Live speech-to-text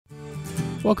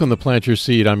Welcome to Plant Your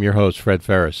Seed. I'm your host, Fred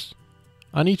Ferris.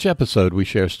 On each episode, we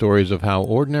share stories of how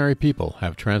ordinary people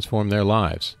have transformed their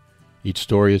lives. Each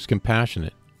story is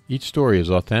compassionate, each story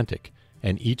is authentic,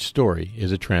 and each story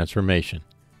is a transformation.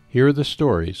 Here are the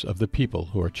stories of the people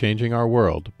who are changing our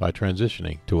world by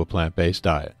transitioning to a plant-based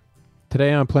diet.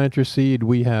 Today on Plant Your Seed,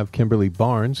 we have Kimberly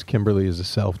Barnes. Kimberly is a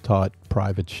self-taught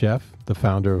private chef, the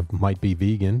founder of Might Be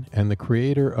Vegan, and the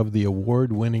creator of the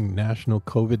award-winning national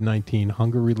COVID-19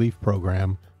 hunger relief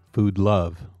program, Food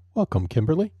Love. Welcome,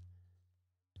 Kimberly.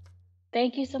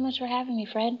 Thank you so much for having me,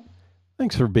 Fred.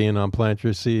 Thanks for being on Plant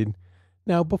Your Seed.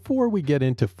 Now, before we get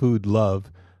into Food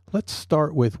Love, let's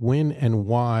start with when and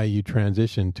why you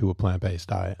transitioned to a plant-based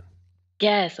diet.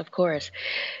 Yes, of course.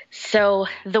 So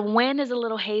the when is a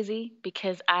little hazy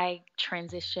because I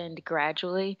transitioned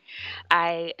gradually.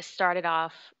 I started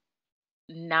off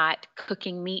not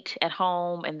cooking meat at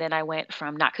home, and then I went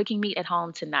from not cooking meat at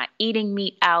home to not eating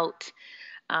meat out,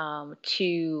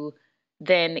 to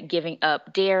then giving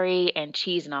up dairy and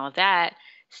cheese and all of that.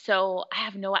 So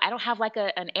I don't have like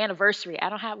an anniversary. I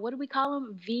don't have, what do we call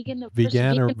them? Vegan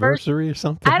Vegan. anniversary or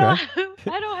something, I don't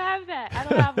right? I don't have that. I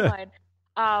don't have one.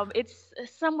 It's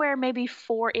somewhere maybe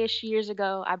 4-ish years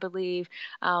ago, I believe.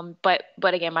 But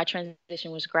again, my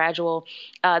transition was gradual.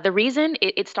 The reason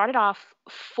it started off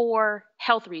for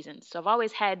health reasons. So I've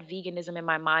always had veganism in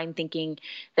my mind, thinking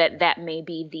that that may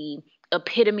be the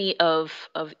epitome of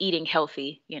eating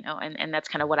healthy, and that's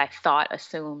kind of what I thought,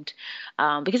 assumed,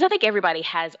 because I think everybody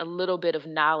has a little bit of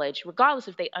knowledge, regardless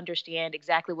if they understand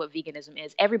exactly what veganism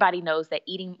is. Everybody knows that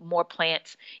eating more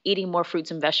plants, eating more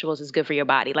fruits and vegetables is good for your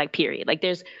body, like period. Like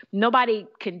there's nobody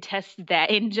contests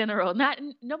that in general.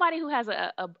 Nobody who has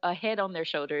a head on their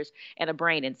shoulders and a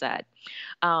brain inside.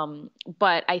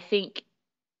 But I think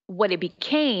what it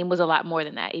became was a lot more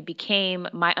than that. It became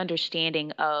my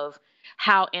understanding of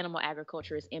how animal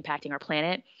agriculture is impacting our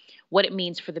planet, what it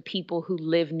means for the people who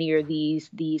live near these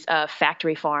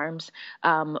factory farms,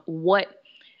 what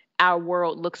our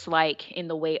world looks like in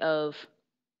the way of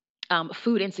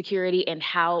food insecurity, and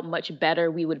how much better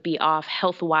we would be off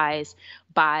health wise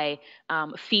by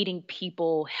feeding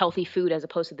people healthy food as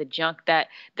opposed to the junk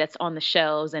that's on the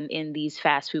shelves and in these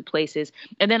fast food places.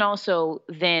 And then also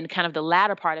then kind of the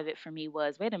latter part of it for me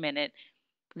was, wait a minute,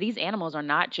 these animals are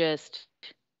not just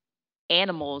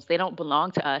animals. They don't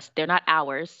belong to us. They're not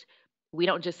ours. We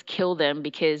don't just kill them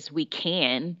because we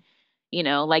can,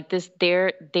 like this,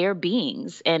 they're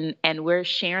beings, and we're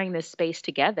sharing this space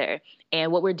together,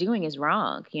 and what we're doing is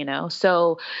wrong.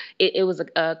 So it was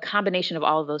a combination of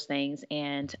all of those things.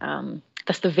 And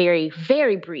that's the very,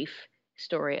 very brief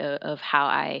story of how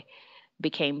I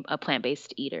became a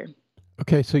plant-based eater.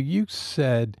 Okay, so you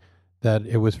said that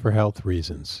it was for health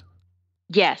reasons.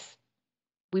 Yes,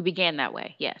 we began that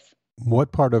way. Yes.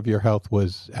 What part of your health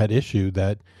was at issue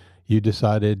that you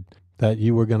decided that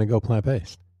you were going to go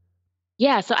plant-based?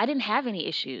 Yeah, so I didn't have any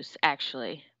issues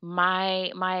actually.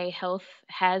 My health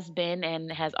has been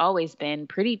and has always been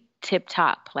pretty tip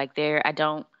top. Like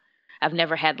I've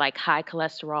never had like high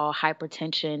cholesterol,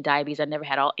 hypertension, diabetes. I never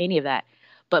had any of that,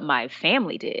 but my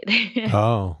family did.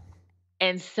 Oh,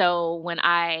 And so when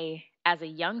I, as a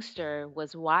youngster,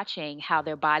 was watching how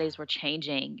their bodies were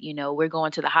changing, we're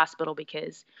going to the hospital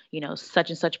because, such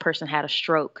and such person had a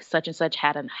stroke, such and such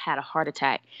had a heart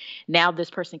attack. Now this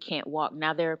person can't walk.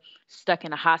 Now they're stuck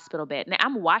in a hospital bed. Now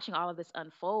I'm watching all of this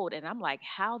unfold, and I'm like,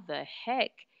 how the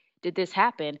heck did this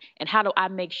happen? And how do I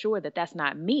make sure that that's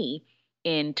not me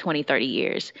in 20, 30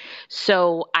 years?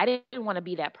 So I didn't want to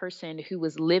be that person who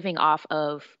was living off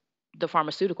of the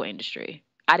pharmaceutical industry.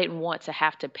 I didn't want to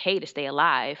have to pay to stay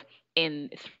alive in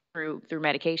through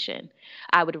medication.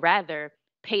 I would rather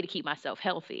pay to keep myself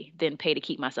healthy than pay to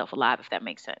keep myself alive, if that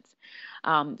makes sense.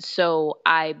 So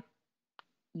I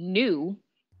knew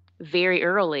very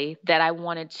early that I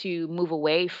wanted to move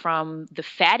away from the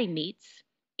fatty meats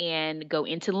and go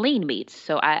into lean meats.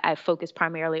 So I focused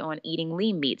primarily on eating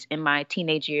lean meats in my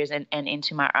teenage years and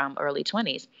into my early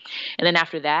 20s. And then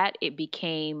after that, it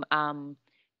became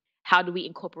how do we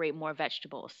incorporate more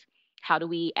vegetables? How do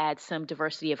we add some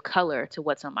diversity of color to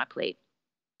what's on my plate?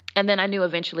 And then I knew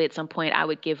eventually at some point I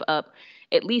would give up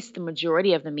at least the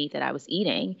majority of the meat that I was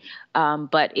eating.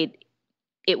 But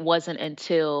it wasn't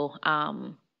until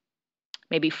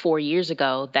maybe 4 years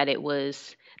ago that it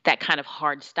was that kind of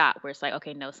hard stop where it's like,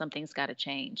 okay, no, something's got to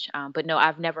change. But no,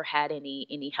 I've never had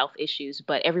any health issues,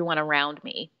 but everyone around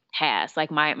me has.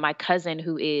 Like my cousin,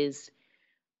 who is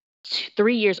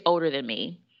 3 years older than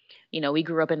me. We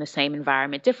grew up in the same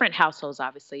environment, different households,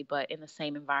 obviously, but in the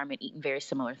same environment, eating very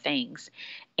similar things.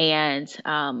 And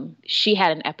she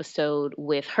had an episode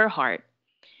with her heart.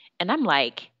 And I'm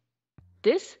like,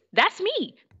 that's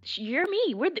me. You're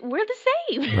me. We're the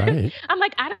same. Right. I'm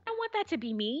like, I don't want that to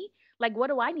be me. Like, what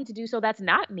do I need to do so that's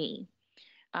not me?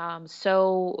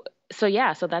 So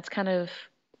yeah, so that's kind of,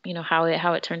 how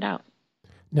it turned out.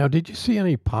 Now, did you see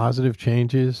any positive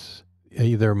changes,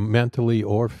 either mentally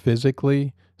or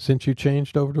physically, since you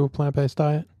changed over to a plant-based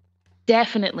diet?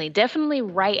 Definitely, definitely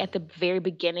right at the very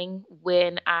beginning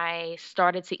when I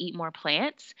started to eat more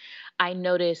plants, I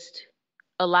noticed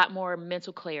a lot more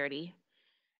mental clarity.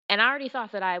 And I already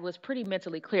thought that I was pretty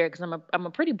mentally clear because I'm a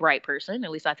pretty bright person,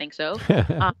 at least I think so.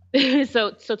 Um,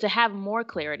 so to have more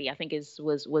clarity, I think is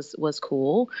was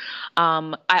cool.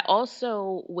 I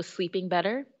also was sleeping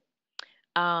better.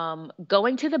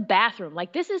 Going to the bathroom,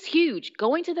 like this is huge.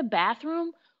 Going to the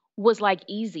bathroom was like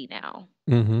easy now.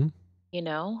 Mm-hmm.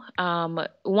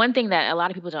 One thing that a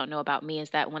lot of people don't know about me is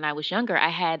that when I was younger, I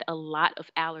had a lot of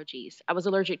allergies. I was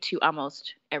allergic to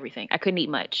almost everything. I couldn't eat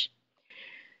much.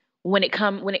 When it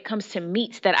comes to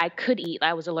meats that I could eat,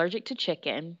 I was allergic to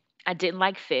chicken. I didn't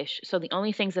like fish, so the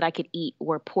only things that I could eat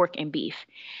were pork and beef.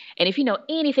 And if you know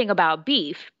anything about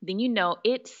beef, then you know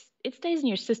it stays in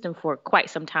your system for quite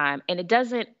some time, and it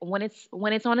doesn't when it's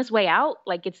on its way out,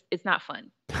 like it's not fun.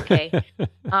 Okay.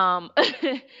 Um,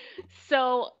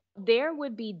 so there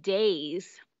would be days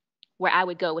where I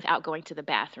would go without going to the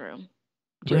bathroom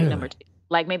doing number Really? two,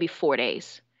 like maybe 4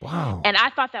 days. Wow. And I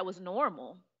thought that was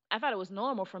normal. I thought it was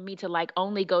normal for me to like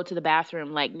only go to the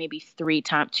bathroom like maybe 3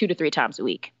 times, 2 to 3 times a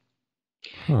week.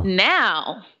 Huh.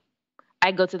 Now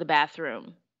I go to the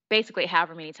bathroom basically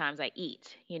however many times I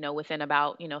eat, within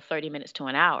about, 30 minutes to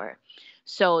an hour.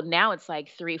 So now it's like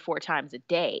 3, 4 times a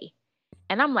day.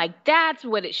 And I'm like, that's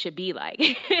what it should be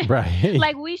like. Right.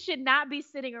 Like, we should not be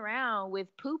sitting around with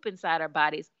poop inside our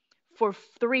bodies for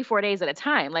 3, 4 days at a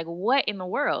time. Like, what in the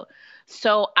world?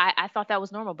 So I thought that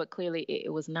was normal, but clearly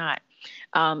it was not.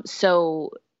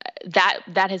 So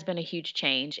that has been a huge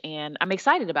change, and I'm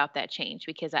excited about that change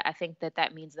because I think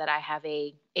that means that I have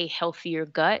a healthier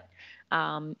gut,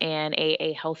 and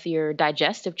a healthier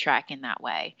digestive tract in that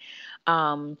way.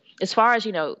 As far as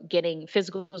getting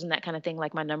physicals and that kind of thing,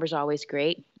 like my numbers are always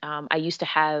great. I used to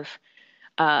have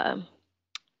uh,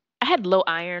 I had low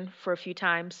iron for a few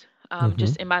times, Mm-hmm.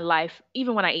 just in my life.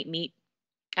 Even when I ate meat,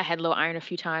 I had low iron a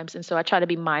few times, and so I try to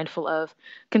be mindful of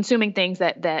consuming things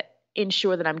that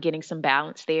ensure that I'm getting some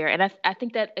balance there. And I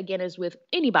think that again is with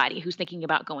anybody who's thinking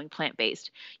about going plant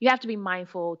based. You have to be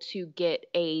mindful to get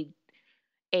a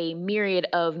myriad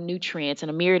of nutrients and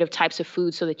a myriad of types of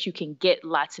food so that you can get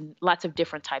lots and lots of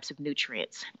different types of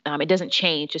nutrients. It doesn't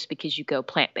change just because you go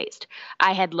plant based.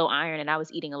 I had low iron and I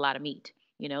was eating a lot of meat,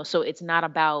 so it's not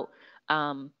about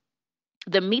um,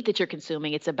 the meat that you're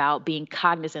consuming. It's about being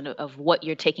cognizant of what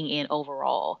you're taking in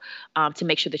overall, to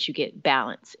make sure that you get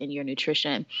balance in your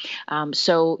nutrition.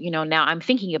 So, now I'm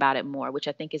thinking about it more, which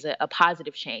I think is a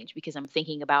positive change because I'm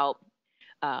thinking about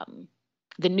um,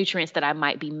 the nutrients that I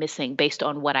might be missing based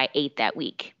on what I ate that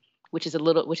week, which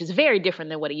is very different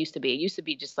than what it used to be. It used to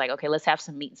be just like, okay, let's have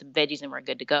some meat and some veggies and we're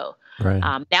good to go. Right.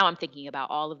 Now I'm thinking about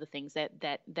all of the things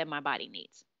that my body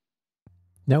needs.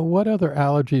 Now, what other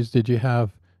allergies did you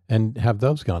have, and have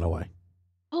those gone away?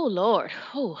 Oh Lord.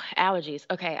 Oh, allergies.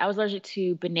 Okay, I was allergic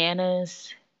to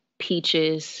bananas,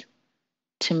 peaches,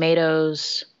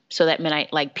 tomatoes. So that meant I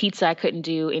like pizza. I couldn't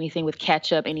do anything with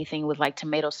ketchup, anything with like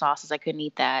tomato sauces. I couldn't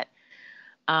eat that.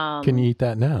 Can you Um, eat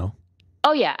that now?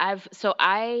 Oh yeah,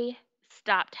 I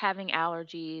stopped having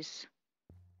allergies.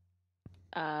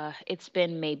 It's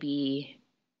been maybe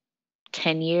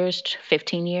 10 years,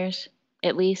 15 years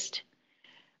at least.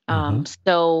 Mm-hmm.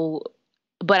 So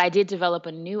but I did develop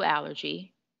a new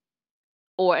allergy,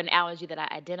 or an allergy that I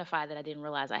identified that I didn't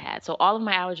realize I had. So all of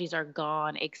my allergies are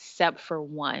gone except for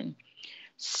one.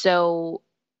 So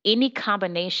any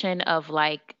combination of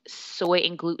like soy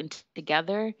and gluten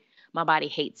together, my body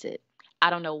hates it. I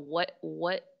don't know what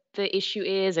the issue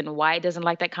is and why it doesn't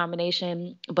like that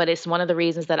combination, but it's one of the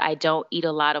reasons that I don't eat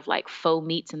a lot of like faux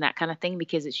meats and that kind of thing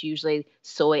because it's usually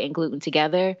soy and gluten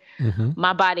together. Mm-hmm.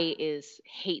 My body is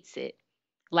hates it.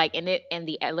 Like, and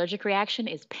the allergic reaction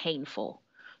is painful.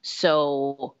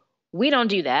 So we don't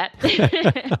do that.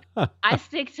 I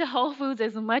stick to whole foods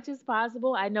as much as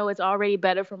possible. I know it's already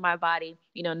better for my body.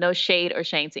 No shade or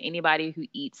shame to anybody who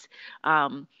eats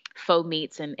faux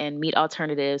meats and meat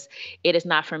alternatives. It is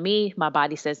not for me. My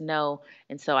body says no.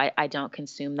 And so I don't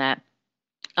consume that.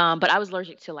 But I was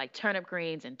allergic to like turnip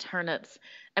greens and turnips.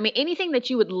 I mean, anything that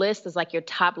you would list as like your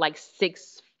top like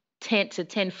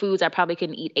 10 foods, I probably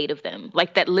couldn't eat 8 of them.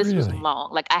 Like that list was Really?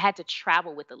 long. Like I had to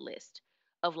travel with a list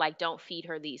of like, don't feed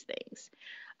her these things,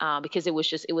 because it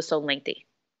was so lengthy.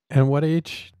 And what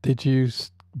age did you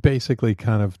basically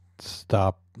kind of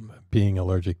stop being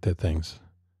allergic to things?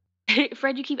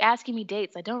 Fred, you keep asking me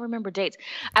dates. I don't remember dates.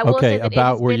 I will Okay, say that it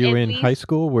about has were been you at in high least,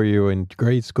 school? Were you in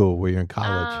grade school? Were you in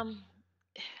college? um,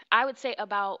 I would say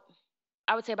about,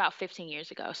 I would say about 15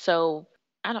 years ago. So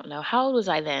I don't know. How old was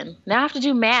I then? Now I have to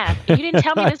do math. You didn't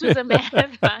tell me I this was a didn't math know.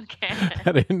 podcast.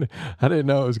 I didn't. I didn't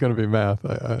know it was going to be math.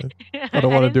 I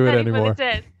don't I want to didn't do it study for the anymore.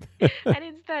 test. I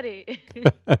didn't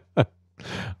study.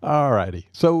 All righty.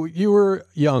 So you were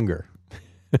younger.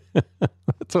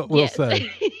 That's what we'll Yes.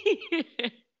 say.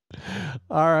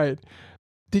 All right.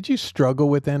 Did you struggle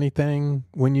with anything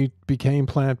when you became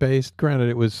plant-based? Granted,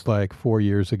 it was like 4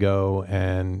 years ago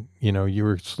and, you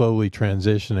were slowly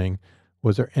transitioning.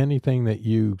 Was there anything that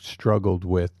you struggled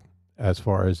with as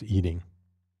far as eating?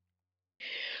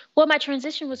 Well, my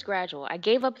transition was gradual. I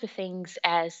gave up the things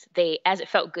as it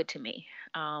felt good to me.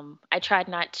 I tried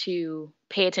not to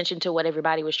pay attention to what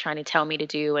everybody was trying to tell me to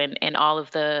do, and all of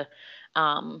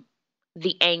um,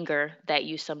 the anger that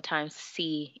you sometimes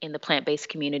see in the plant-based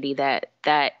community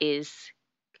that is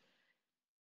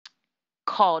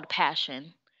called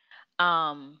passion.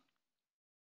 Um,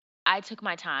 I took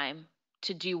my time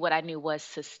to do what I knew was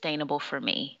sustainable for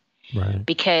me, Right.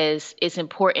 because it's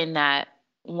important that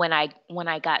when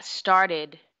I got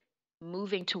started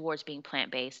moving towards being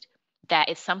plant-based, that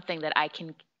it's something that I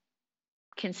can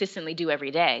consistently do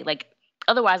every day. Like,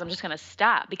 otherwise I'm just going to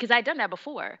stop, because I'd done that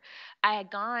before. I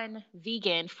had gone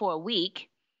vegan for a week.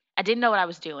 I didn't know what I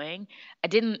was doing.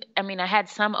 I mean, I had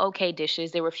some okay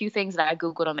dishes. There were a few things that I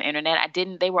Googled on the internet.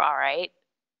 They were all right,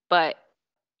 but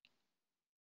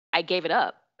I gave it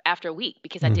up after a week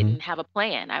because I Mm-hmm. didn't have a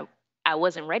plan. I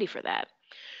wasn't ready for that.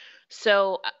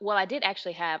 So, well, I did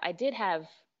have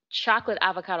chocolate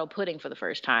avocado pudding for the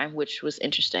first time, which was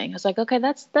interesting. I was like, okay,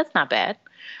 that's not bad.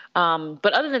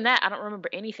 But other than that, I don't remember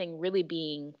anything really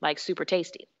being like super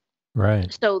tasty.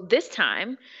 Right. So this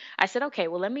time, I said, okay,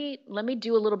 well, let me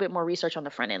do a little bit more research on the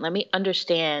front end. Let me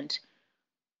understand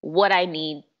what I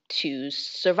need to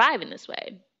survive in this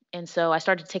way. And so I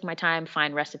started to take my time,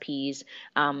 find recipes,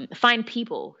 find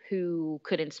people who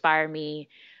could inspire me.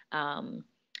 Um,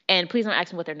 and please don't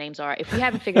ask me what their names are. If you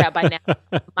haven't figured out by now,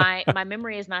 my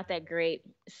memory is not that great.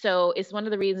 So it's one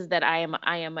of the reasons that I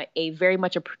am a very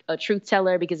much a truth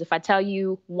teller, because if I tell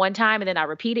you one time and then I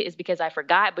repeat it, it's because I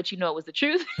forgot, but you know it was the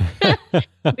truth,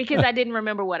 because I didn't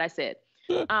remember what I said.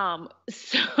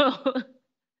 So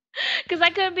because I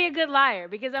couldn't be a good liar,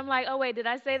 because I'm like, oh wait, did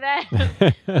I say that?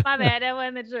 My bad, that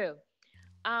wasn't the truth.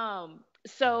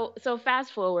 So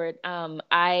fast forward,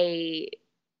 I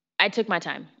took my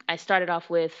time. I started off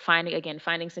with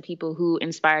finding some people who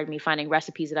inspired me, finding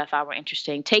recipes that I thought were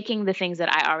interesting, taking the things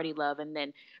that I already love, and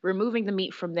then removing the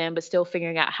meat from them, but still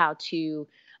figuring out how to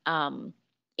um,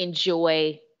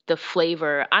 enjoy the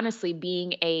flavor. Honestly,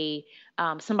 being a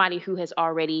somebody who has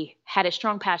already had a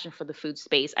strong passion for the food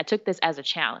space, I took this as a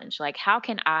challenge. Like,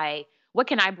 what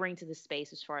can I bring to this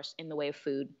space as far as in the way of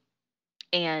food?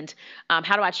 And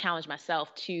how do I challenge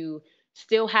myself to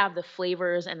still have the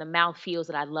flavors and the mouth feels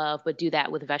that I love, but do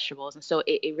that with vegetables? And so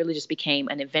it really just became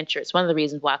an adventure. It's one of the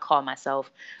reasons why I call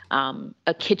myself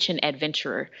a kitchen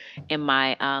adventurer in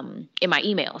my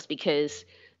emails, because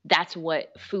that's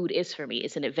what food is for me.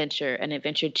 It's an adventure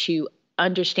to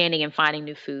understanding and finding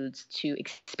new foods, to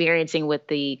experiencing with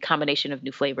the combination of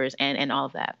new flavors and all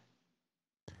of that.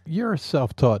 You're a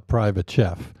self-taught private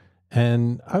chef,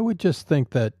 and I would just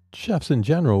think that chefs in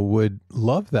general would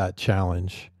love that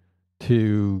challenge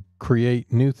to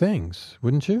create new things,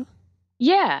 wouldn't you?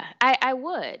 Yeah, I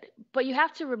would. But you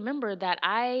have to remember that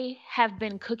I have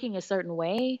been cooking a certain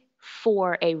way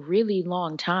for a really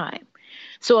long time.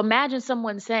 So imagine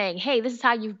someone saying, hey, this is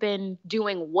how you've been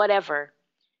doing whatever.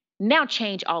 Now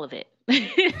change all of it.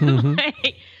 Hmm.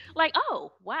 like, like,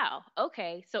 oh, wow.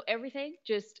 Okay. So everything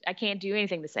just, I can't do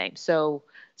anything the same. So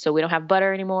we don't have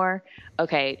butter anymore.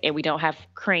 Okay. And we don't have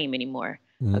cream anymore.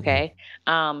 Mm-mm. Okay.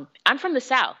 I'm from the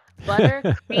South. Butter,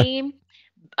 cream,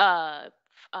 uh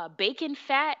bacon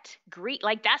fat, Greek,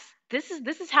 like this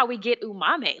is how we get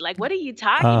umami. Like, what are you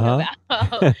talking Uh-huh.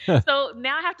 about? So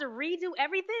now I have to redo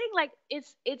everything. Like,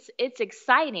 it's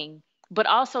exciting, but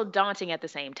also daunting at the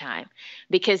same time,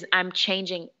 because I'm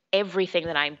changing everything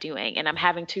that I'm doing, and I'm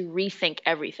having to rethink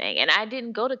everything. And I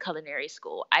didn't go to culinary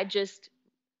school. I just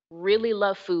really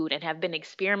love food and have been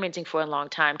experimenting for a long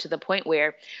time, to the point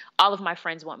where all of my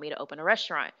friends want me to open a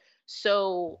restaurant.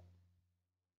 So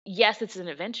yes, it's an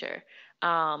adventure.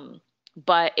 Um,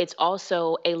 but it's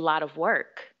also a lot of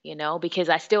work, because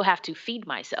I still have to feed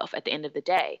myself at the end of the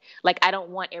day. Like, I don't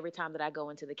want every time that I go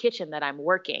into the kitchen that I'm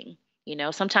working.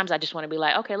 Sometimes I just want to be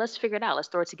like, okay, let's figure it out. Let's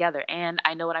throw it together. And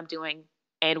I know what I'm doing,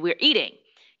 and we're eating,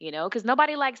 because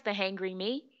nobody likes the hangry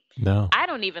me. No. I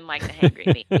don't even like the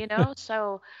hangry meat, you know?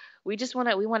 So we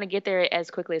want to get there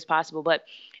as quickly as possible. But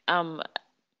um,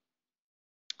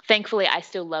 thankfully, I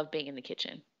still love being in the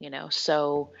kitchen, you know?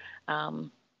 So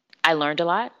um, I learned a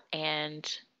lot, and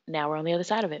now we're on the other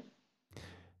side of it.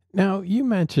 Now, you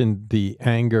mentioned the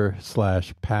anger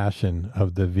slash passion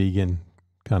of the vegan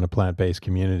kind of plant based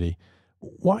community.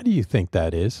 Why do you think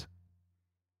that is?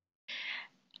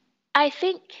 I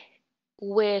think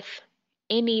with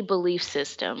any belief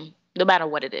system, no matter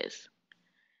what it is,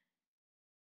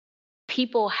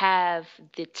 people have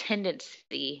the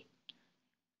tendency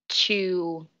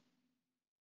to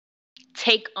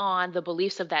take on the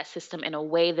beliefs of that system in a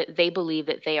way that they believe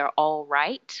that they are all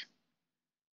right.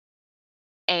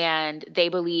 And they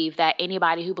believe that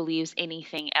anybody who believes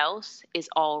anything else is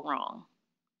all wrong.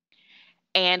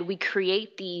 And we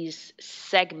create these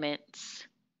segments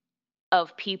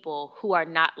of people who are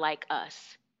not like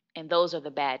us. And those are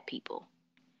the bad people.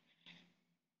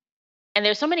 And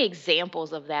there's so many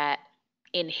examples of that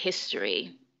in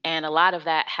history. And a lot of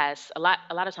that has a lot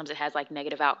of times it has like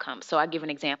negative outcomes. So I'll give an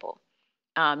example.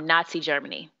 Nazi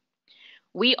Germany.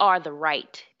 We are the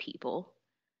right people.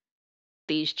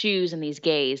 These Jews and these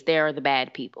gays, they're the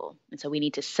bad people. And so we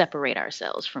need to separate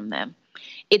ourselves from them.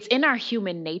 It's in our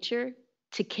human nature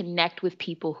to connect with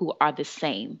people who are the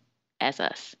same as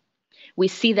us. We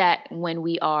see that when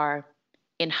we are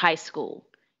in high school.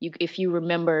 If you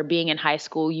remember being in high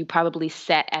school, you probably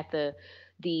sat at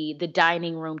the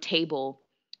dining room table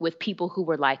with people who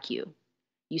were like you.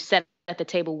 You sat at the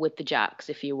table with the jocks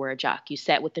if you were a jock. You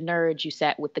sat with the nerds, you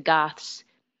sat with the goths,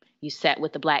 you sat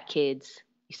with the black kids,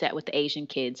 you sat with the Asian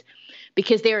kids,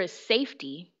 because there is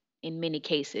safety in many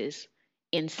cases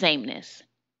in sameness.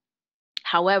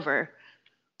 However,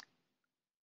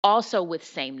 also with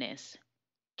sameness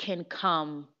can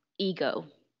come ego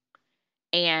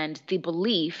and the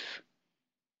belief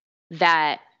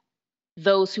that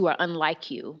those who are unlike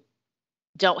you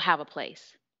don't have a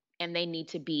place and they need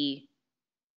to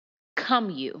become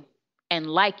you and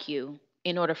like you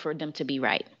in order for them to be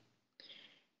right.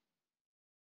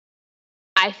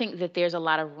 I think that there's a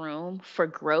lot of room for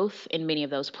growth in many of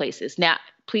those places. Now,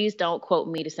 please don't quote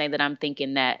me to say that I'm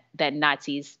thinking that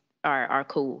Nazis are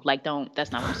cool. Like, don't.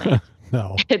 That's not what I'm saying.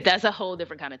 No. That's a whole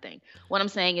different kind of thing. What I'm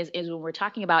saying is when we're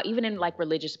talking about even in like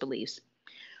religious beliefs,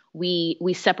 we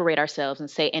separate ourselves and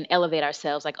say and elevate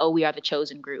ourselves like, oh, we are the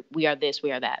chosen group. We are this.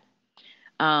 We are that.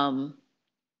 Um,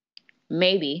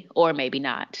 maybe or maybe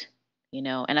not. You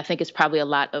know, and I think it's probably a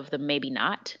lot of the maybe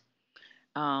not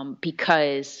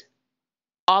because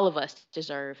all of us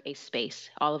deserve a space.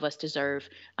 All of us deserve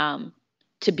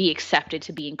to be accepted,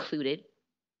 to be included.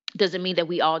 Doesn't mean that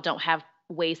we all don't have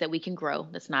ways that we can grow.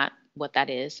 That's not what that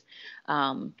is.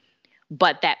 Um,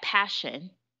 but that passion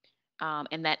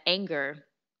and that anger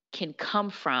can come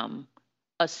from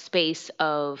a space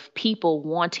of people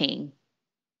wanting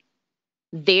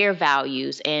their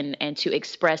values and to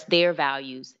express their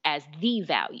values as the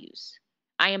values.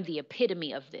 I am the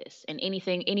epitome of this, and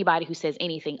anybody who says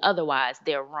anything otherwise,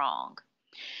 they're wrong.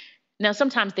 Now,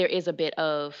 sometimes there is a bit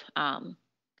of,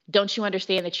 don't you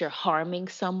understand that you're harming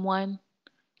someone?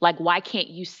 Like, why can't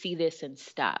you see this and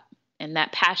stop? And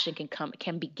that passion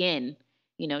can begin,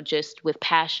 you know, just with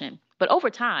passion. But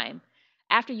over time,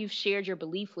 after you've shared your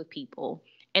belief with people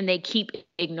and they keep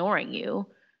ignoring you,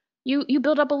 you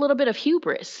build up a little bit of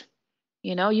hubris.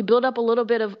 You know, you build up a little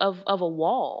bit of a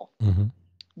wall Hmm.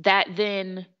 that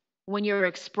then when you're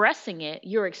expressing it,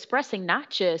 you're expressing not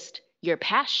just your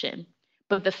passion,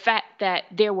 but the fact that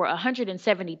there were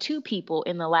 172 people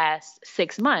in the last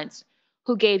 6 months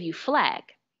who gave you flag.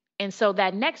 And so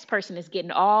that next person is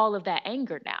getting all of that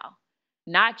anger now,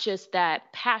 not just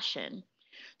that passion.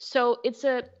 So it's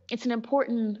an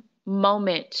important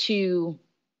moment to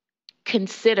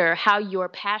consider how your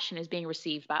passion is being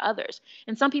received by others.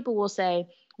 And some people will say,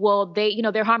 well,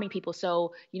 they're harming people,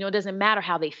 so, it doesn't matter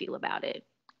how they feel about it.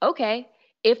 Okay,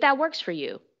 if that works for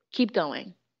you, keep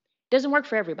going. Doesn't work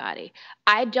for everybody.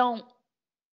 I don't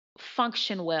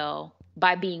function well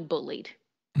by being bullied.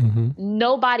 Hmm.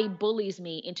 Nobody bullies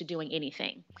me into doing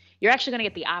anything. You're actually going to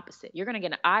get the opposite. You're going to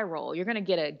get an eye roll. You're going to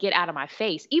get a get out of my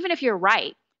face, even if you're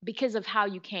right, because of how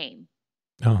you came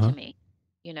to Uh-huh. me.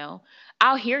 You know,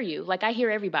 I'll hear you. Like I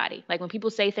hear everybody. Like when people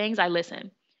say things, I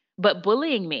listen. But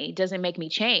bullying me doesn't make me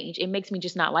change. It makes me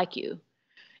just not like you.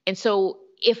 And so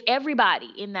if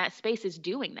everybody in that space is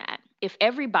doing that, if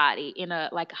everybody in a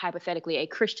like hypothetically a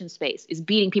Christian space is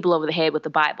beating people over the head with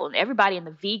the Bible, and everybody in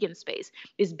the vegan space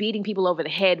is beating people over the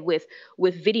head with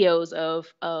videos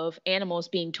of animals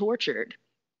being tortured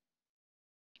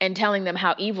and telling them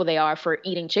how evil they are for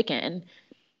eating chicken,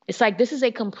 it's like this is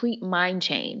a complete mind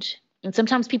change. And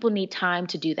sometimes people need time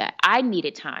to do that. I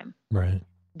needed time, Right.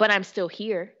 but I'm still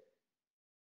here,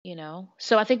 you know?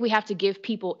 So I think we have to give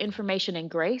people information and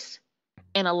grace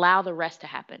and allow the rest to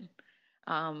happen.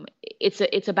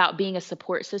 It's about being a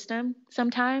support system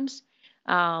sometimes,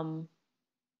 um,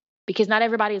 because not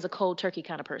everybody is a cold turkey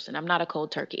kind of person. I'm not a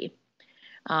cold turkey.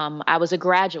 I was a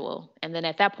gradual, and then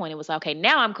at that point, it was okay.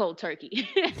 Now I'm cold turkey.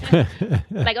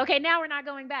 Like, okay, now we're not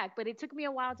going back. But it took me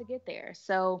a while to get there.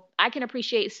 So I can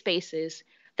appreciate spaces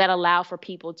that allow for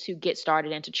people to get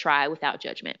started and to try without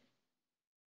judgment.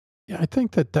 Yeah, I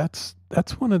think that that's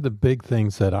one of the big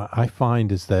things that I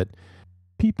find is that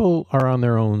people are on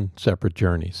their own separate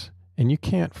journeys, and you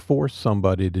can't force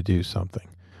somebody to do something.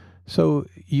 So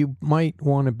you might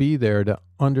want to be there to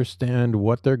understand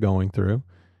what they're going through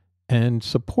and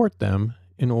support them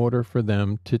in order for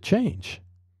them to change.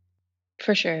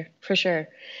 For sure, for sure,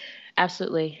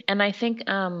 absolutely. And I think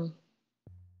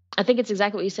it's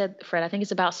exactly what you said, Fred. I think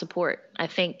it's about support. I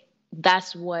think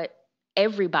that's what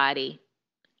everybody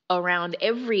around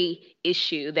every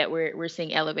issue that we're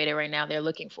seeing elevated right now they're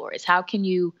looking for is how can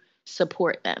you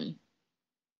support them.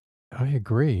 I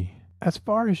agree. As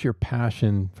far as your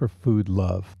passion for food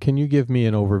love, can you give me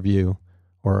an overview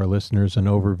or our listeners an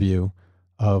overview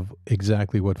of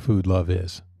exactly what food love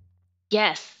is?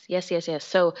 Yes, yes, yes, yes.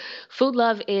 So Food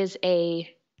Love is a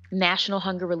national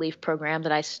hunger relief program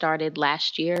that I started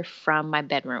last year from my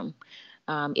bedroom.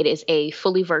 It is a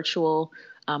fully virtual,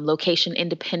 location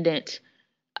independent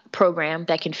program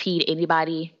that can feed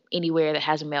anybody anywhere that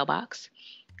has a mailbox,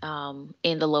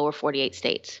 in the lower 48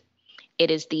 states.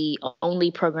 It is the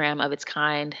only program of its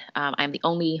kind. I'm the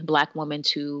only Black woman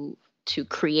to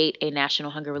create a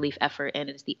national hunger relief effort, and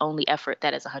it is the only effort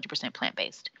that is 100% plant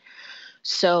based.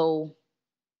 So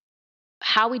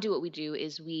how we do what we do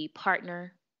is we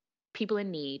partner people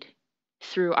in need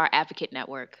through our advocate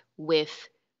network with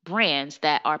brands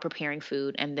that are preparing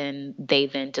food, and then they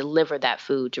then deliver that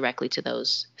food directly to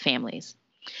those families.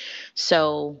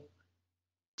 So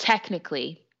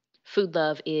technically, Food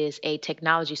Love is a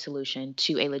technology solution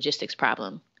to a logistics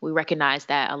problem. We recognize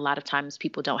that a lot of times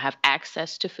people don't have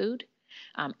access to food,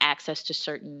 access to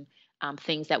certain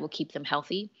things that will keep them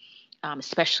healthy.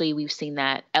 Especially, we've seen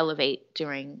that elevate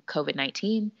during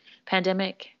COVID-19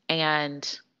 pandemic,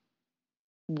 and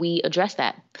we address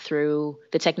that through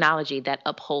the technology that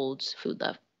upholds Food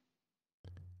Love.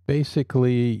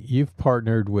 Basically, you've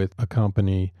partnered with a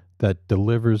company that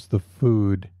delivers the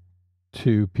food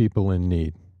to people in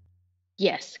need.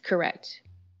 Yes, correct.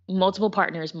 Multiple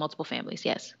partners, multiple families.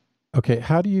 Yes. Okay,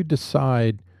 how do you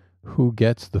decide who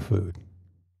gets the food?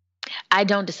 I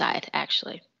don't decide,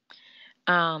 actually.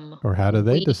 Or how do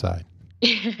they We decide?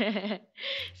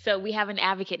 so we have an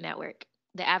advocate network.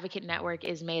 The advocate network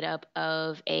is made up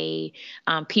of a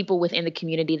people within the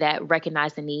community that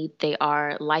recognize the need. They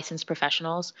are licensed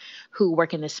professionals who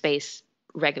work in this space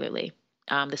regularly.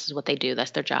 This is what they do.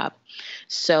 That's their job.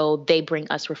 So they bring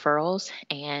us referrals,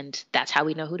 and that's how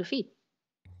we know who to feed.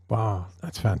 Wow,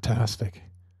 that's fantastic.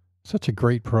 Such a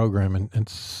great program and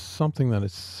something that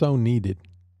is so needed.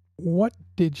 What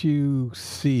did you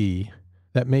see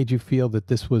that made you feel that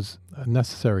this was a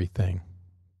necessary thing?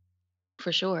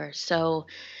 For sure. So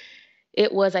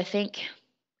it was, I think,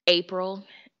 April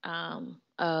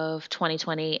of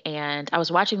 2020, and I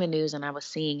was watching the news and I was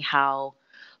seeing how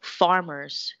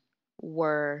farmers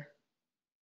were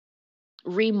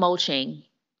remulching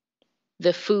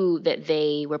the food that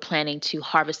they were planning to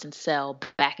harvest and sell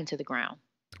back into the ground.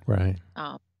 Right.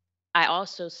 Um, I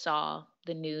also saw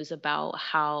the news about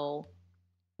how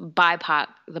the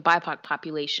BIPOC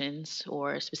populations,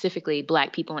 or specifically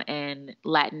Black people and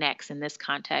Latinx in this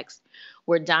context,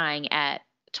 were dying at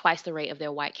twice the rate of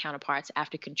their white counterparts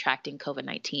after contracting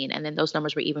COVID-19. And then those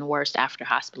numbers were even worse after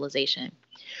hospitalization.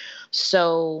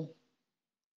 So,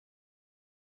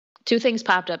 two things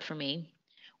popped up for me.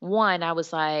 One, I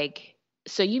was like,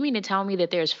 so you mean to tell me that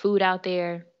there's food out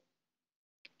there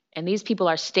and these people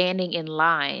are standing in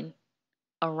line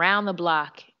around the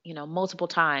block, multiple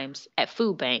times at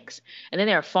food banks. And then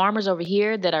there are farmers over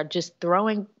here that are just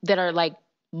that are like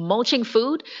mulching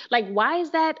food. Like, why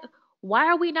is that? Why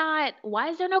are we not? Why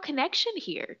is there no connection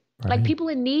here? Like, Right. people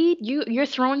in need, you're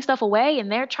throwing stuff away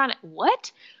and they're trying to,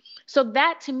 what? So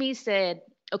that to me said,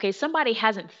 okay, somebody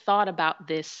hasn't thought about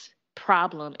this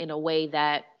problem in a way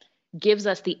that gives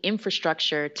us the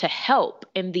infrastructure to help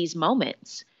in these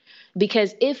moments.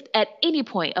 Because if at any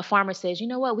point a farmer says, you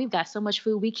know what, we've got so much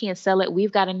food, we can't sell it,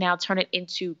 we've got to now turn it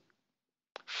into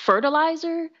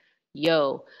fertilizer.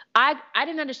 Yo, I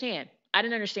didn't understand. I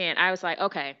didn't understand. I was like,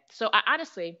 okay. So I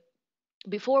honestly,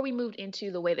 before we moved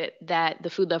into the way that the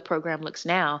Food Love program looks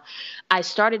now, I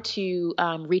started to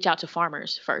reach out to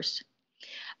farmers first.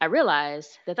 I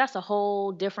realized that that's a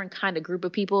whole different kind of group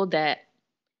of people that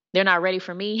they're not ready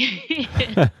for me.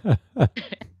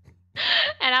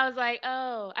 And I was like,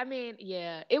 oh, I mean,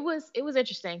 yeah, it was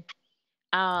interesting.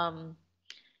 Um,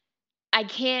 I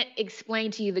can't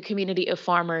explain to you the community of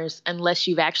farmers unless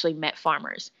you've actually met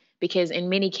farmers, because in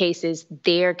many cases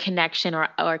their connection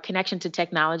or connection to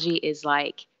technology is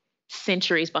like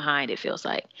centuries behind, it feels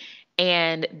like.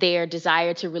 And their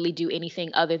desire to really do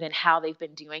anything other than how they've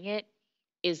been doing it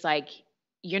is like,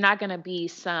 you're not going to be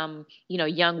some,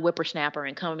 young whippersnapper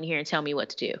and come in here and tell me what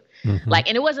to do. Hmm. Like,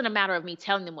 and it wasn't a matter of me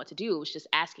telling them what to do. It was just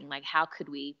asking, like, how could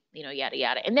we, yada,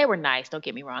 yada. And they were nice. Don't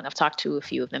get me wrong. I've talked to a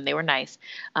few of them. They were nice.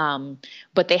 Um,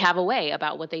 but they have a way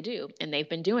about what they do, and they've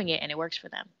been doing it and it works for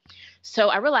them. So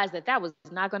I realized that that was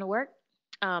not going to work.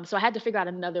 So I had to figure out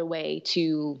another way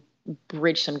to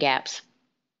bridge some gaps.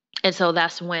 And so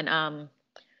that's when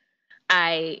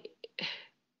I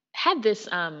had this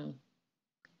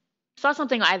saw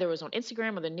something, either it was on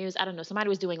Instagram or the news. I don't know. Somebody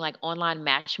was doing like online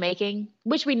matchmaking,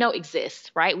 which we know exists,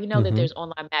 right? We know that Hmm. there's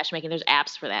online matchmaking, there's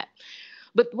apps for that.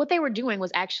 But what they were doing was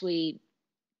actually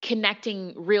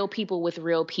connecting real people with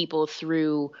real people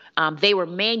through, they were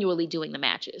manually doing the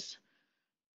matches.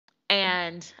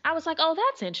 And I was like, oh,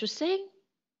 that's interesting.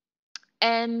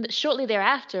 And shortly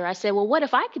thereafter, I said, well, what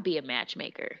if I could be a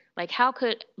matchmaker? Like, how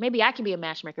could maybe I could be a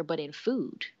matchmaker, but in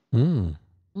food? Mm.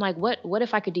 I'm like, what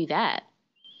if I could do that?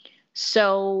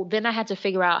 So then I had to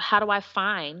figure out, how do I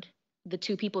find the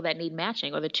two people that need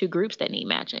matching, or the two groups that need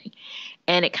matching?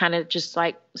 And it kind of just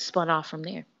like spun off from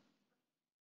there.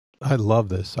 I love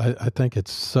this. I think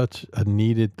it's such a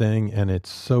needed thing and it's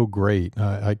so great.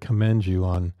 I commend you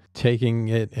on taking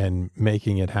it and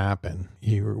making it happen.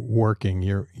 You're working,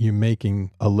 you're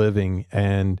making a living,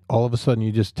 and all of a sudden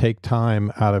you just take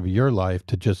time out of your life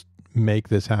to just make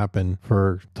this happen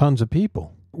for tons of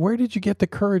people. Where did you get the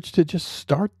courage to just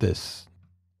start this?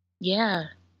 Yeah.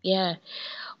 Yeah.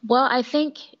 Well, I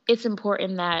think it's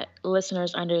important that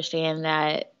listeners understand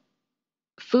that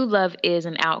food love is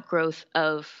an outgrowth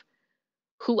of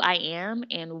who I am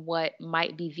and what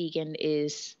Might Be Vegan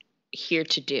is here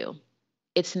to do.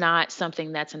 It's not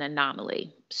something that's an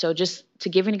anomaly. So, just to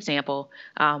give an example,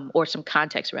 or some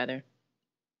context rather.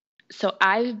 So,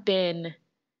 I've been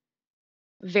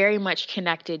very much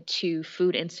connected to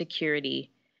food insecurity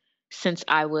since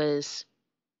I was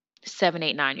 7,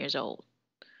 8, 9 years old.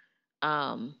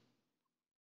 Um,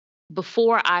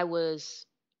 Before I was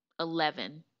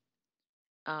 11,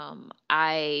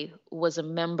 I was a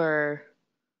member.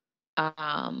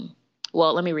 Um,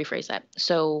 well, let me rephrase that.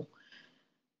 So,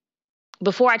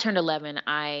 before I turned 11,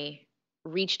 I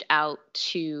reached out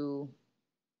to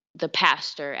the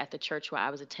pastor at the church where I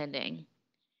was attending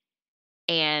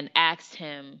and asked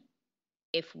him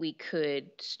if we could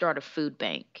start a food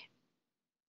bank.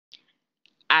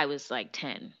 I was like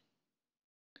 10,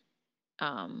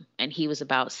 and he was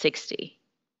about 60.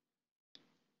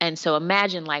 And so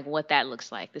imagine like what that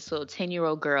looks like. This little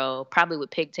 10-year-old girl, probably with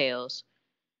pigtails,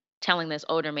 telling this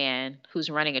older man who's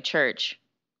running a church,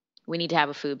 "We need to have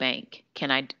a food bank. Can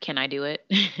I do it?"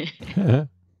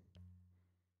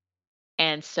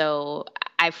 And so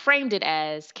I framed it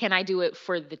as, can I do it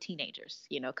for the teenagers?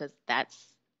 Because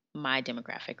that's my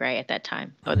demographic, right, at that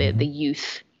time, or the Mhm.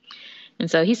 youth.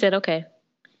 And so he said, okay.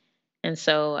 And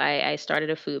so I started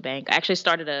a food bank. I actually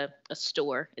started a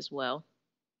store as well,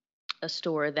 a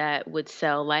store that would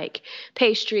sell like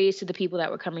pastries to the people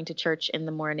that were coming to church in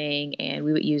the morning. And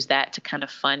we would use that to kind of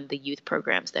fund the youth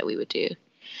programs that we would do.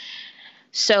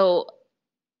 So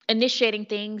initiating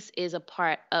things is a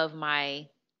part of my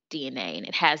DNA, and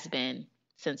it has been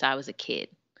since I was a kid.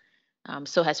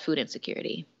 So has food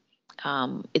insecurity.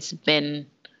 It's been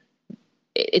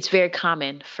it's very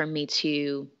common for me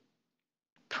to,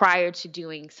 prior to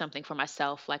doing something for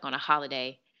myself, like on a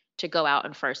holiday, to go out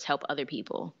and first help other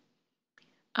people.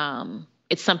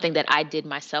 It's something that I did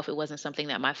myself. It wasn't something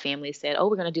that my family said, "Oh,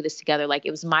 we're going to do this together." Like,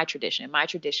 it was my tradition. My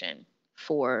tradition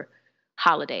for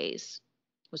holidays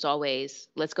was always,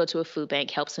 let's go to a food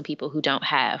bank, help some people who don't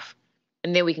have,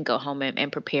 and then we can go home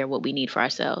and prepare what we need for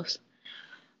ourselves.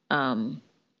 Um,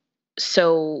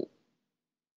 so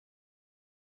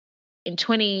in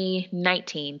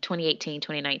 2019, 2018,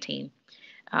 2019,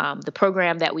 the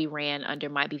program that we ran under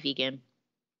Might Be Vegan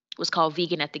was called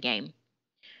Vegan at the Game.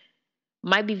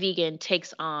 Might Be Vegan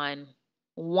takes on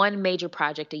one major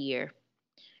project a year,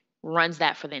 runs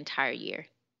that for the entire year.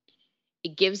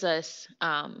 It gives us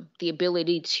the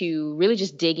ability to really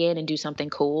just dig in and do something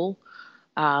cool,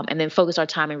 and then focus our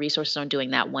time and resources on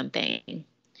doing that one thing.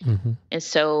 Mm-hmm. And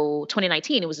so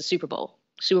 2019, it was the Super Bowl.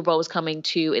 Super Bowl was coming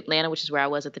to Atlanta, which is where I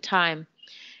was at the time.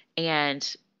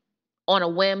 And on a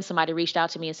whim, somebody reached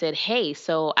out to me and said, "Hey,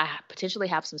 so I potentially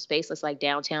have some space that's like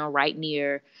downtown right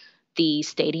near the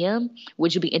stadium.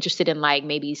 Would you be interested in like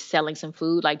maybe selling some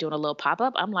food, like doing a little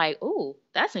pop-up?" I'm like, "Oh,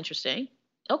 that's interesting.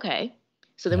 Okay."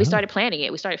 So then we Yeah. started planning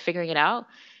it. We started figuring it out.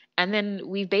 And then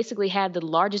we've basically had the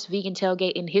largest vegan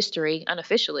tailgate in history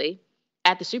unofficially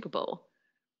at the Super Bowl.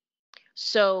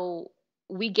 So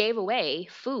we gave away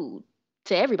food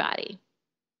to everybody.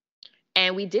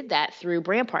 And we did that through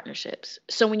brand partnerships.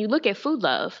 So when you look at Food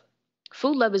Love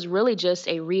is really just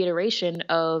a reiteration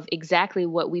of exactly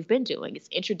what we've been doing. It's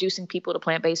introducing people to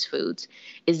plant-based foods,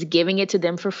 is giving it to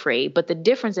them for free. But the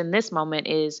difference in this moment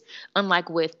is, unlike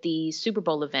with the Super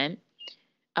Bowl event,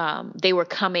 they were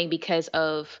coming because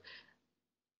of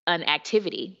an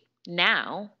activity.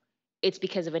 Now it's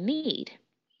because of a need.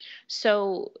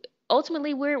 So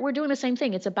ultimately, we're doing the same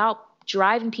thing. It's about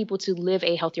driving people to live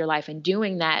a healthier life and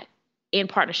doing that in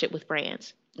partnership with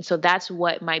brands. And so that's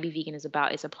what Might Be Vegan is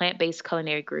about. It's a plant-based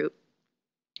culinary group,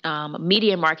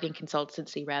 media and marketing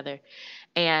consultancy rather.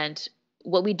 And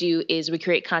what we do is we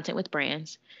create content with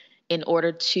brands in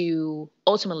order to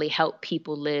ultimately help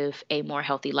people live a more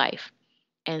healthy life.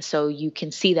 And so you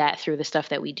can see that through the stuff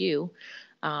that we do.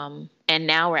 And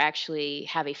now we're actually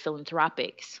have a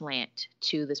philanthropic slant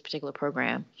to this particular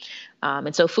program.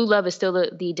 And so Food Love is still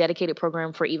the dedicated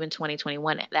program for even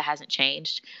 2021. That hasn't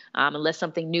changed, unless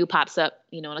something new pops up,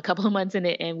 in a couple of months in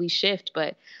it and we shift.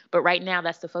 But right now,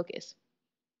 that's the focus.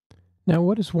 Now,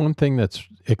 what is one thing that's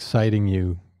exciting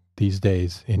you these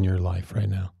days in your life right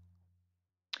now?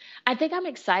 I think I'm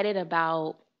excited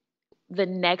about the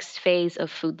next phase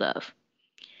of Food Love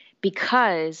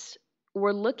because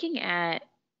we're looking at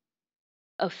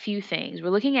a few things. We're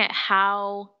looking at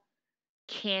how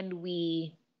can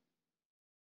we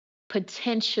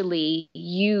potentially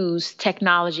use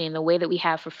technology in the way that we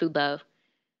have for Food Love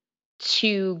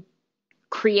to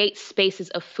create spaces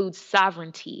of food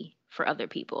sovereignty for other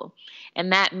people.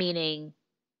 And that meaning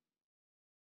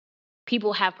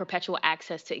people have perpetual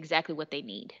access to exactly what they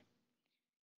need.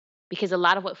 Because a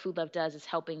lot of what Food Love does is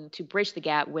helping to bridge the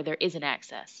gap where there isn't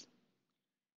access.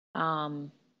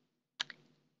 Um,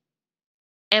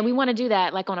 and we want to do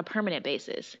that like on a permanent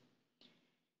basis.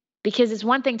 Because it's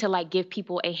one thing to like give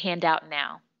people a handout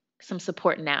now, some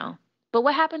support now. But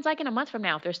what happens like in a month from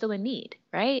now if they're still in need,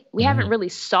 right? We haven't Right. really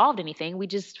solved anything. We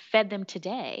just fed them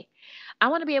today. I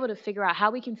want to be able to figure out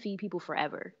how we can feed people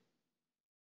forever,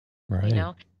 you Right.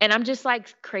 know? And I'm just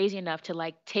like crazy enough to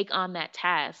like take on that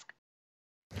task.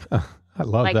 I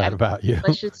love Like that about you.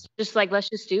 let's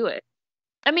just do it.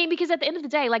 I mean, because at the end of the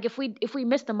day, like if we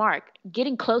miss the mark,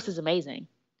 getting close is amazing,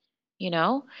 you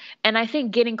know? And I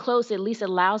think getting close at least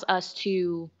allows us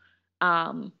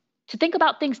um to think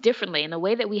about things differently in a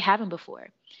way that we haven't before.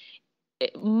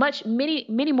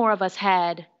 Many more of us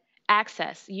had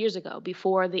access years ago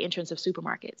before the entrance of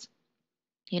supermarkets.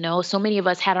 So many of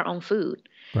us had our own food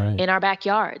Right. in our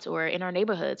backyards or in our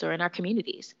neighborhoods or in our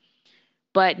communities.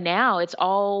 But now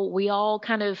we all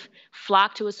kind of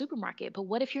flock to a supermarket. But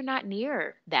what if you're not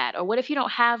near that? Or what if you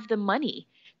don't have the money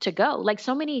to go? Like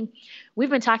we've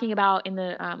been talking about in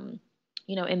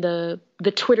the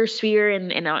Twitter sphere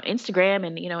and on Instagram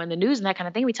and, in the news and that kind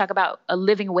of thing, we talk about a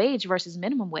living wage versus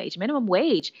minimum wage. Minimum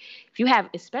wage, if you have,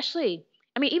 especially,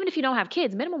 I mean, even if you don't have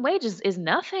kids, minimum wage is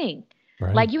nothing.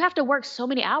 Right. Like you have to work so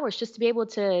many hours just to be able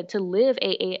to live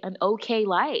an okay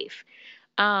life.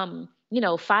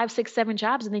 5, 6, 7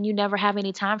 jobs, and then you never have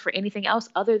any time for anything else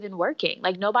other than working.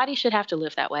 Like nobody should have to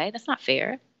live that way. That's not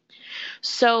fair.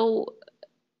 So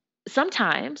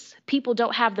sometimes people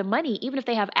don't have the money, even if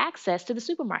they have access to the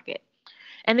supermarket.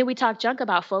 And then we talk junk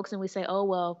about folks and we say, oh,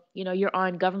 well, you're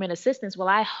on government assistance. Well,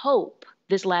 I hope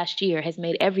this last year has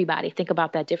made everybody think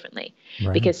about that differently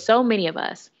Right. because so many of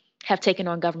us have taken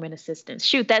on government assistance.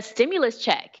 Shoot, that stimulus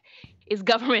check is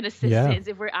government Yeah. assistance,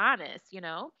 if we're honest.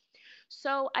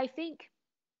 So I think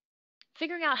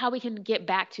figuring out how we can get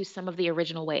back to some of the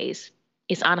original ways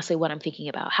is honestly what I'm thinking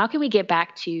about. How can we get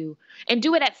back to and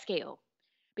do it at scale?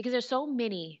 Because there's so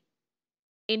many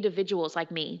individuals like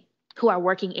me who are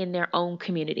working in their own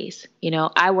communities.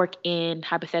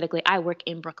 Hypothetically, I work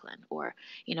in Brooklyn, or,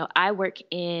 I work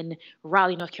in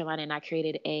Raleigh, North Carolina, and I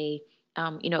created a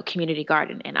community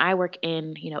garden, and I work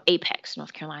in, Apex,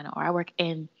 North Carolina, or I work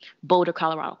in Boulder,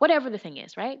 Colorado, whatever the thing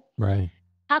is, right? Right.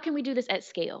 How can we do this at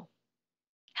scale?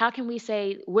 How can we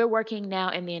say we're working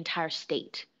now in the entire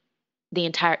state, the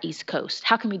entire East Coast?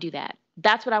 How can we do that?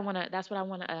 That's what I want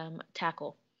to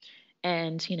tackle.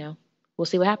 And, we'll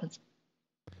see what happens.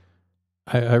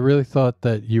 I really thought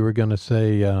that you were going to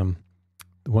say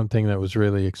one thing that was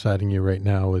really exciting you right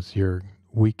now was your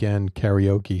weekend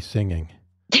karaoke singing.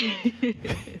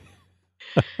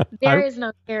 There I, is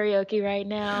no karaoke right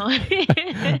now.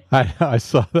 I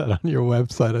saw that on your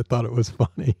website. I thought it was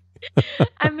funny.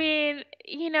 I mean,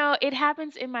 it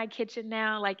happens in my kitchen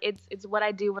now. Like it's what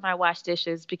I do when I wash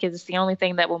dishes because it's the only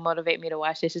thing that will motivate me to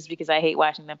wash dishes because I hate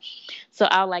washing them. So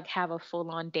I'll like have a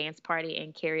full-on dance party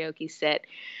and karaoke set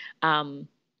um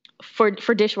for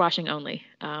dishwashing only.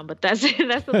 But that's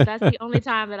that's the only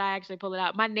time that I actually pull it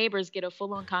out. My neighbors get a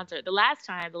full-on concert. The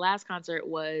last concert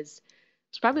was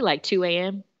probably like 2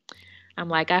 a.m. I'm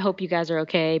like, I hope you guys are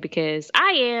okay because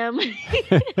I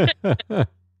am.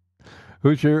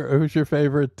 Who's your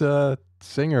favorite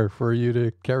singer for you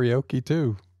to karaoke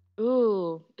to?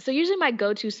 Ooh. So usually my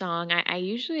go-to song, I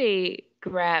usually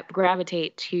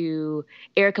gravitate to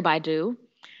Erica Badu.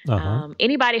 Uh huh.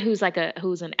 Anybody who's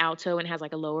an alto and has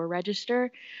like a lower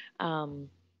register, um,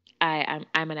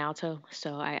 I'm an alto,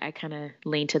 so I kind of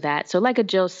lean to that. So like a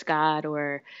Jill Scott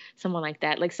or someone like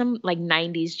that, like some like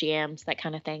 90s jams, that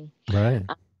kind of thing. Right.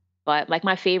 Um, but like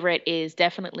my favorite is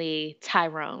definitely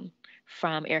Tyrone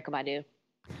from Erica Badu.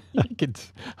 I could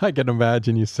I can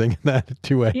imagine you singing that at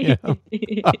 2 a.m.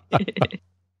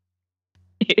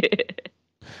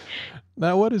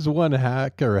 Now, what is one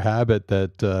hack or habit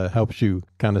that helps you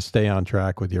kind of stay on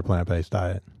track with your plant-based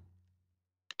diet?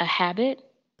 A habit?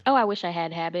 Oh, I wish I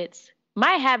had habits.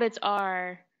 My habits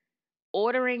are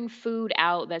ordering food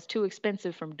out that's too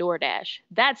expensive from DoorDash.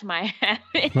 That's my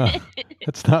habit.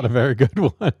 That's not a very good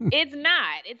one. It's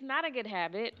not. It's not a good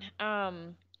habit.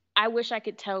 I wish I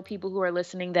could tell people who are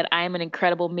listening that I am an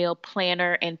incredible meal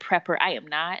planner and prepper. I am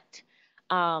not.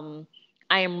 Um,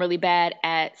 I am really bad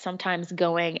at sometimes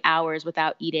going hours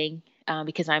without eating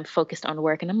because I'm focused on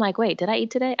work. And I'm like, wait, did I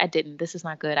eat today? I didn't. This is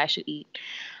not good. I should eat.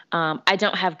 I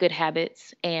don't have good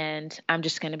habits, and I'm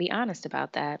just going to be honest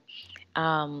about that.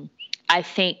 Um, I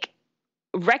think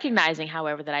recognizing,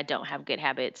 however, that I don't have good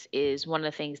habits is one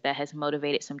of the things that has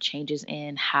motivated some changes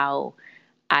in how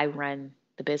I run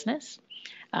the business.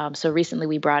 So recently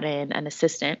we brought in an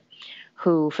assistant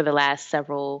who, for the last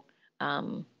several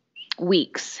um,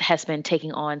 weeks, has been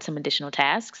taking on some additional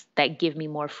tasks that give me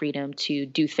more freedom to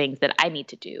do things that I need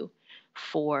to do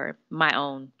for my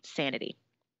own sanity,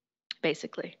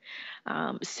 basically.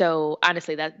 So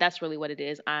honestly, that's really what it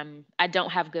is. I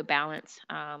don't have good balance.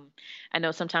 I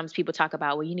know sometimes people talk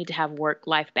about, well, you need to have work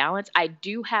life balance. I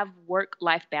do have work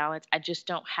life balance. I just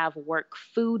don't have work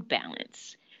food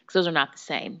balance because those are not the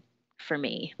same for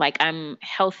me. Like I'm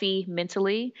healthy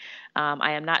mentally.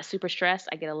 I am not super stressed.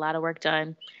 I get a lot of work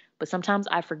done, but sometimes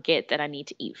I forget that I need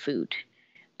to eat food.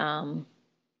 Um,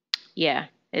 yeah,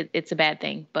 it's a bad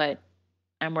thing, but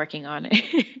I'm working on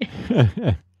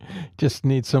it. Just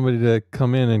need somebody to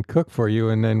come in and cook for you,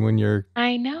 and then when you're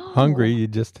I hungry,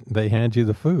 know. they hand you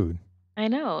the food. I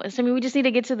know. So, I mean, we just need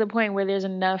to get to the point where there's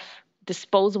enough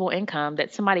disposable income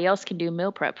that somebody else can do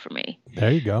meal prep for me.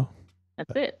 There you go.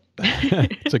 That's it.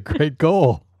 It's a great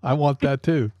goal. I want that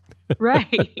too.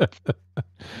 Right.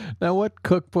 Now, what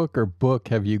cookbook or book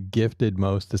have you gifted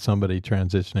most to somebody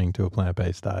transitioning to a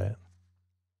plant-based diet?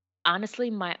 Honestly,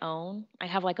 my own. I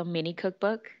have like a mini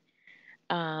cookbook.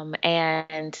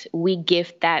 And we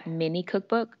gift that mini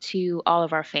cookbook to all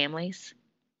of our families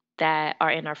that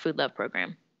are in our Food Love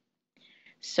program.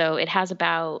 So it has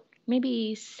about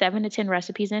maybe 7 to 10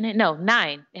 recipes in it. No,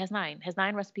 nine. It has nine. It has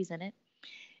nine recipes in it.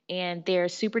 And they're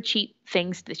super cheap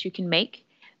things that you can make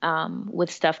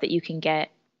with stuff that you can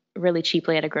get really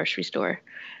cheaply at a grocery store.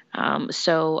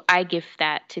 So I gift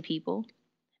that to people,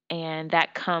 and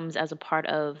that comes as a part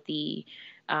of the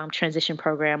transition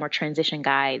program or transition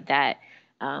guide that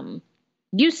um,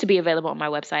 used to be available on my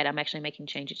website. I'm actually making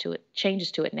changes to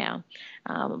it now,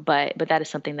 but that is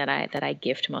something that I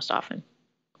gift most often.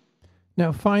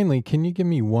 Now, finally, can you give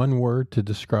me one word to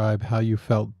describe how you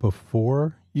felt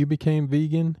before you became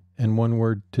vegan and one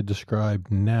word to describe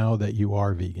now that you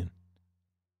are vegan?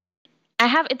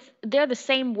 They're the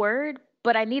same word,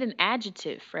 but I need an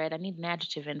adjective, Fred. I need an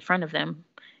adjective in front of them.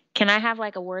 Can I have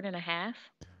like a word and a half?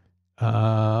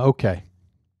 Okay.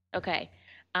 Okay.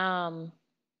 Um,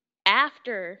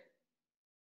 After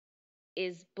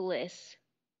is bliss,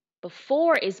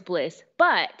 before is bliss,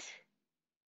 but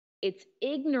it's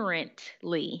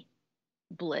ignorantly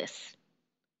bliss.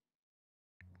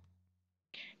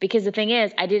 Because the thing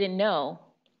is, I didn't know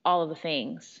all of the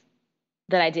things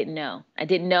that I didn't know. I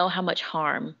didn't know how much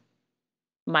harm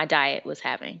my diet was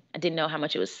having. I didn't know how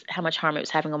much harm it was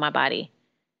having on my body.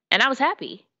 And I was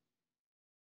happy,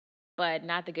 but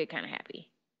not the good kind of happy.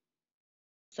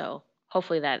 So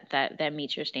hopefully that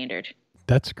meets your standard.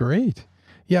 That's great.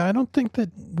 Yeah, I don't think that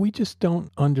we just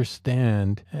don't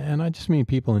understand, and I just mean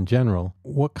people in general,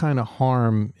 what kind of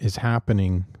harm is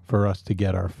happening for us to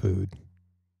get our food.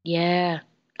 Yeah,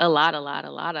 a lot, a lot,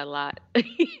 a lot, a lot.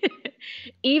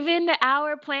 Even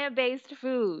our plant-based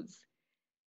foods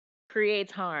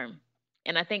creates harm.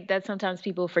 And I think that sometimes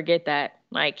people forget that.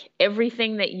 Like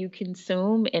everything that you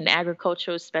consume in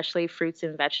agriculture, especially fruits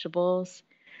and vegetables,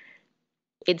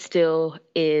 it still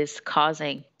is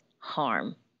causing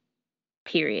harm,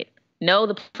 period. No,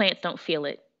 the plants don't feel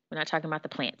it. We're not talking about the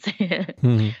plants.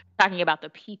 Mhm. Talking about the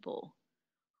people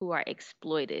who are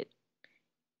exploited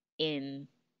in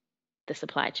the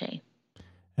supply chain.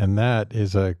 And that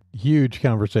is a huge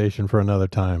conversation for another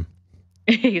time.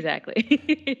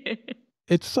 Exactly.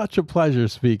 It's such a pleasure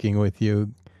speaking with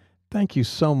you. Thank you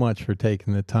so much for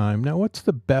taking the time. Now, what's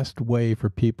the best way for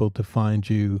people to find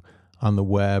you on the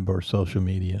web or social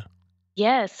media?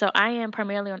 Yes, so I am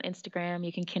primarily on Instagram.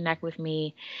 You can connect with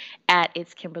me at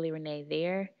It's Kimberly Renee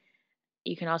there.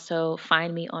 You can also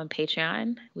find me on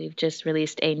Patreon. We've just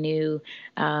released a new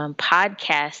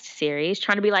podcast series,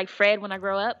 trying to be like Fred when I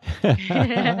grow up.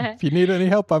 If you need any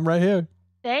help, I'm right here.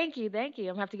 Thank you, thank you.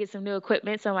 I'm gonna have to get some new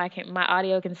equipment so my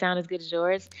audio can sound as good as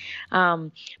yours.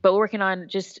 But we're working on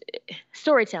just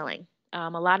storytelling.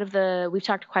 We've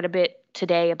talked quite a bit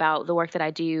today about the work that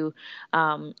I do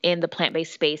in the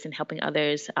plant-based space and helping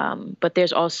others. But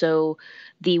there's also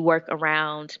the work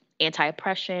around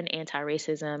anti-oppression,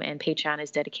 anti-racism, and Patreon is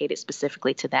dedicated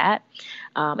specifically to that.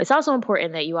 It's also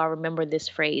important that you all remember this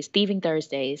phrase, Thieving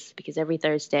Thursdays, because every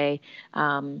Thursday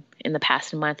in the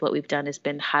past month, what we've done has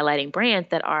been highlighting brands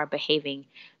that are behaving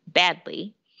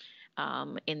badly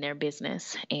in their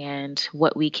business and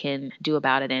what we can do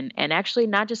about it. And actually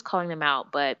not just calling them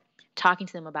out, but talking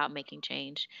to them about making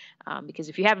change. Because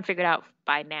if you haven't figured out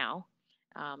by now,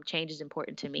 change is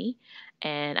important to me.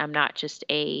 And I'm not just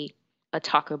a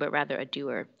talker, but rather a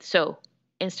doer. So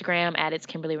Instagram at It's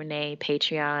Kimberly Renee,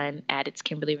 Patreon at It's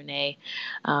Kimberly Renee.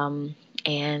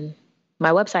 And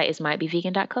my website is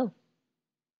mightbevegan.co.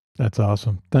 That's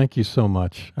awesome. Thank you so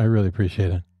much. I really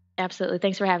appreciate it. Absolutely.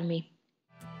 Thanks for having me.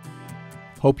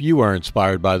 Hope you are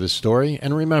inspired by this story,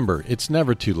 and remember, it's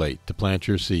never too late to plant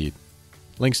your seed.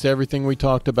 Links to everything we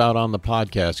talked about on the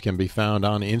podcast can be found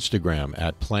on Instagram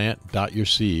at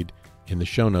plant.yourseed in the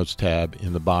show notes tab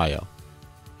in the bio.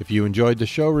 If you enjoyed the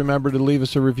show, remember to leave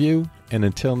us a review, and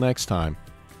until next time,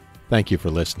 thank you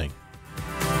for listening.